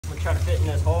try to fit in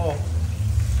this hole.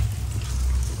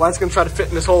 Why it's gonna try to fit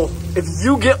in this hole? If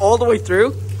you get all the way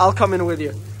through, I'll come in with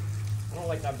you. I don't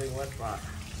like that big wet spot.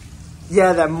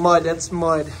 Yeah, that mud, that's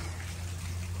mud.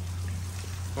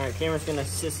 All right, Cameron's gonna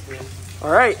assist me. All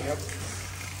right. Yep.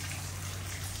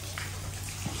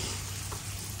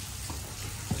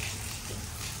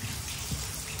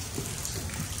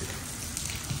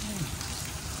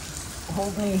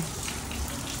 Hold me.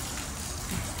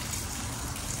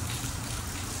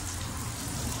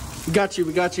 We got you,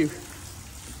 we got you. I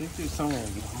think there's somewhere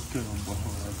walking on below.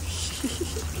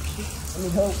 Let me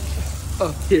help.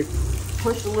 Oh, here.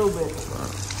 Push a little bit.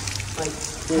 Like,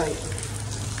 tight.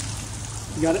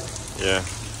 You got it? Yeah.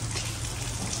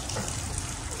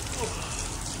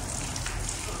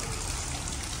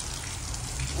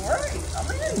 All right,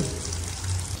 I'm in.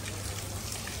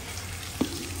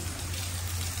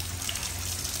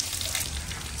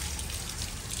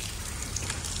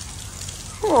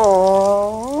 Aww.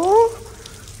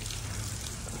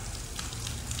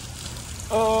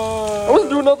 I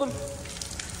wasn't doing nothing.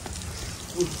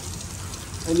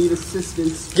 I need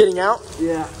assistance. Getting out?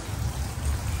 Yeah.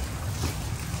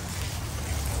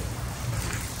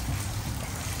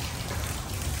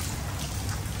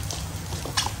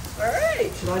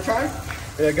 Alright. Should I try?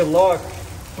 Yeah, good luck.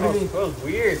 What do you mean? That was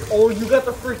weird. Oh, you got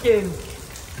the freaking...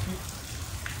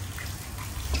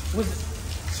 Was it?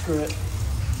 Screw it.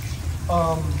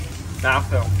 Nah,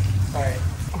 Phil. Alright.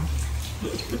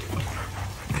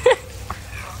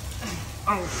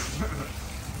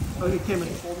 Okay, Cameron.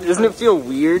 Doesn't it feel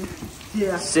weird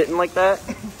Yeah. sitting like that?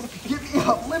 Get me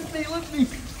up. Lift me, lift me.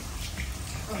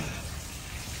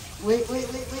 Wait.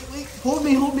 Hold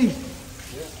me.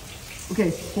 Yeah.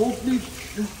 Okay, hold me.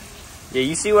 Yeah,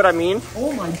 you see what I mean?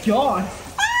 Oh my god.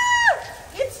 Ah!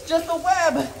 It's just a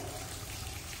web.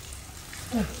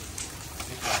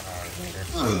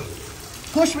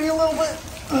 Push me a little bit.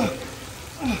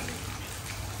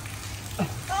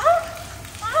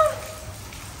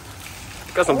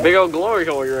 Got some big old glory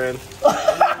hole you're in.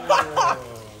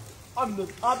 I'm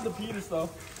the penis though.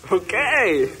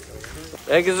 Okay.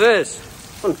 The heck is this?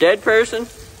 Some dead person?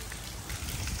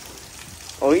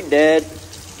 Oh, he dead.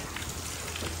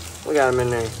 We got him in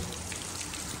there.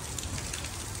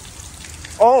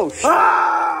 Oh, shit.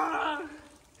 Ah!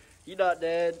 You not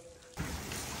dead.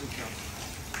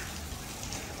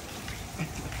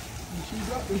 She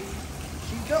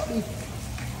got me.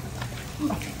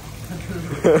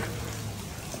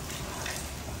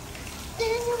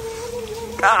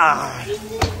 God.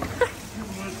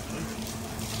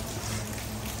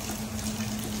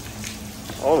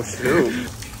 Oh, shoot.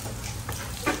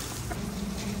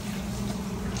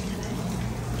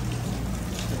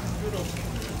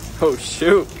 Oh,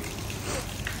 shoot.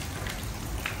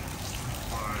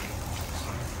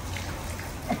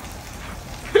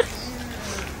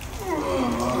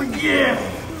 Oh yeah.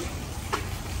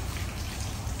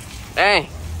 Dang.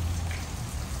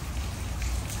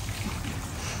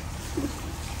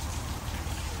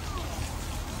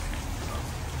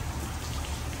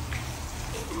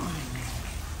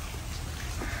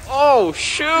 Oh,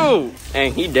 shoot.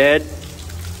 Dang, he dead.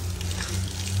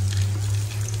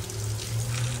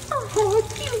 Oh,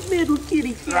 cute little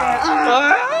kitty cat.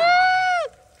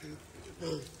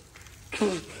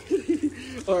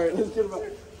 All right, let's get him out.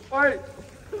 All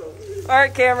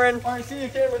Alright, Cameron. right, see you,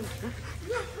 Cameron.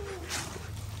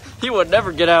 He would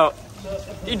never get out.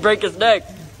 He'd break his neck.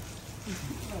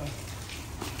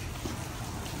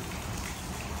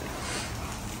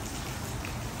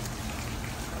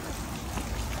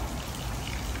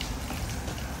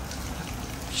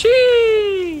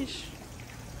 Sheesh.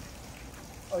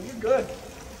 Oh, you're good.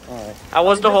 How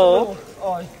was the hole?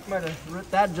 Oh, you might have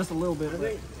ripped that just a little bit.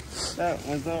 That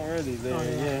was already there,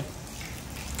 yeah.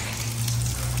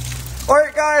 All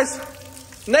right, guys.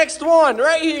 Next one,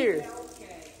 right here.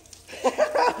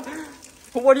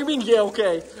 What do you mean, yeah,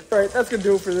 okay? All right, that's gonna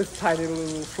do it for this tiny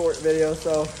little short video.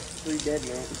 So, we dead,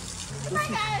 man. Bye,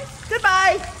 guys.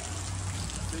 Goodbye.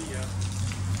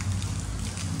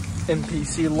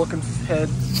 NPC looking head.